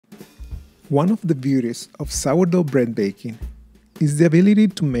One of the beauties of sourdough bread baking is the ability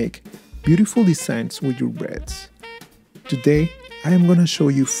to make beautiful designs with your breads. Today, I am going to show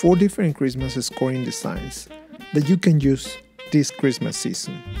you 4 different Christmas scoring designs that you can use this Christmas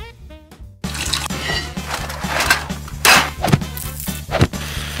season.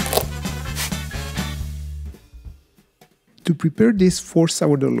 To prepare these 4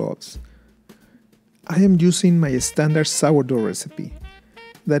 sourdough loaves, I am using my standard sourdough recipe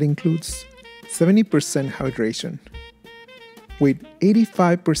that includes 70% hydration with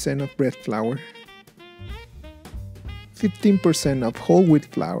 85% of bread flour, 15% of whole wheat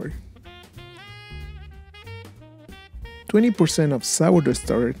flour, 20% of sourdough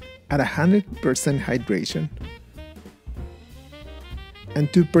starter at 100% hydration, and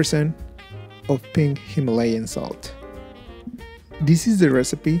 2% of pink Himalayan salt. This is the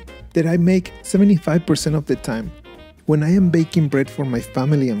recipe that I make 75% of the time when I am baking bread for my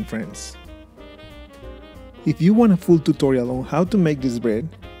family and friends. If you want a full tutorial on how to make this bread,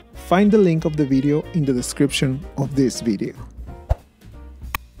 find the link of the video in the description of this video.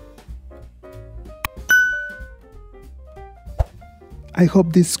 I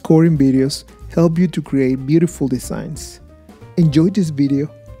hope these scoring videos help you to create beautiful designs. Enjoy this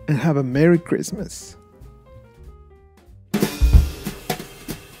video and have a Merry Christmas!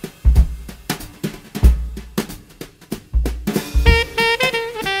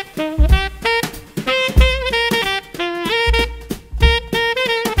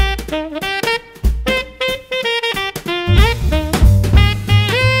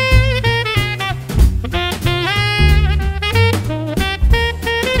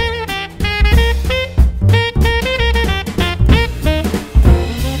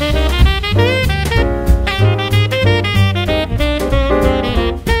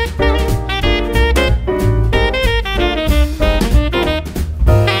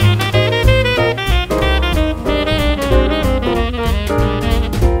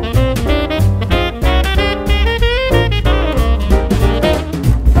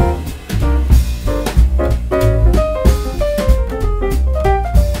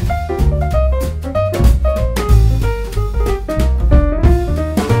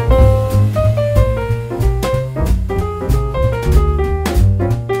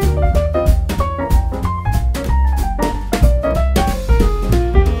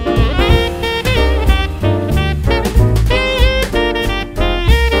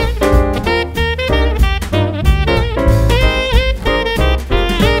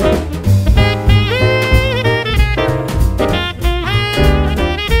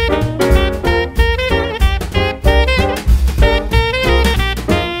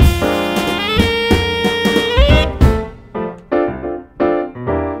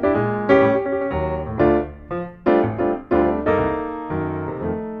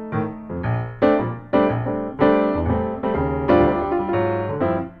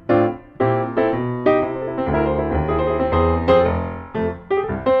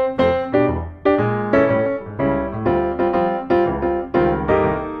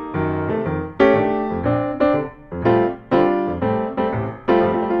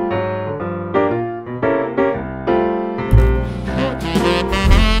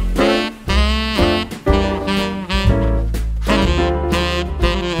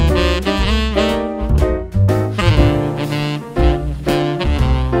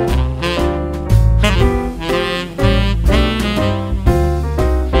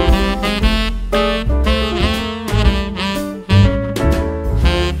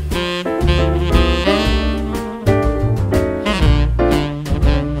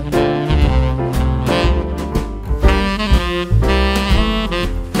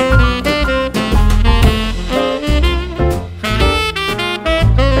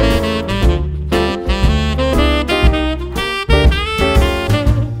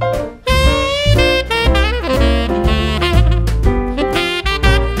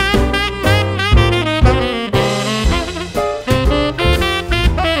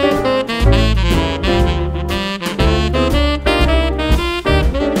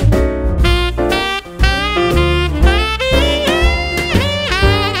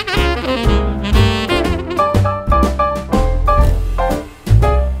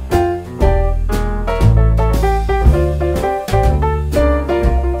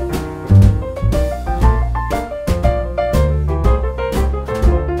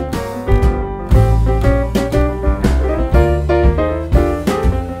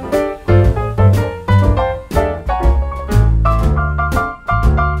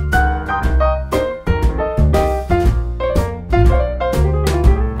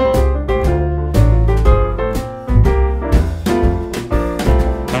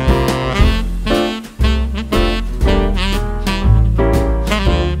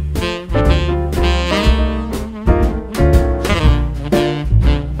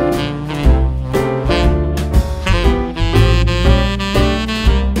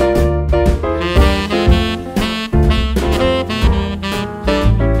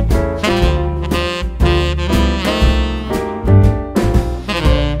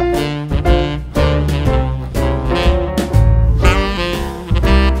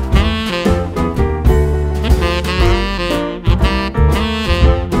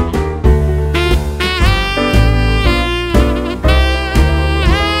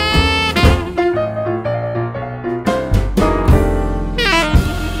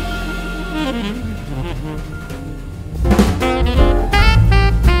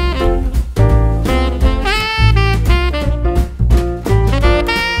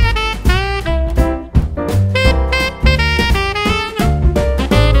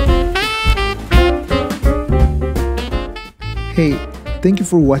 Hey, thank you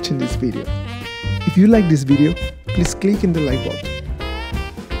for watching this video. If you like this video, please click in the like button.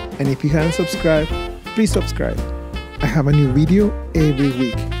 And if you haven't subscribed, please subscribe. I have a new video every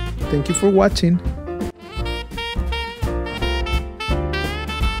week. Thank you for watching.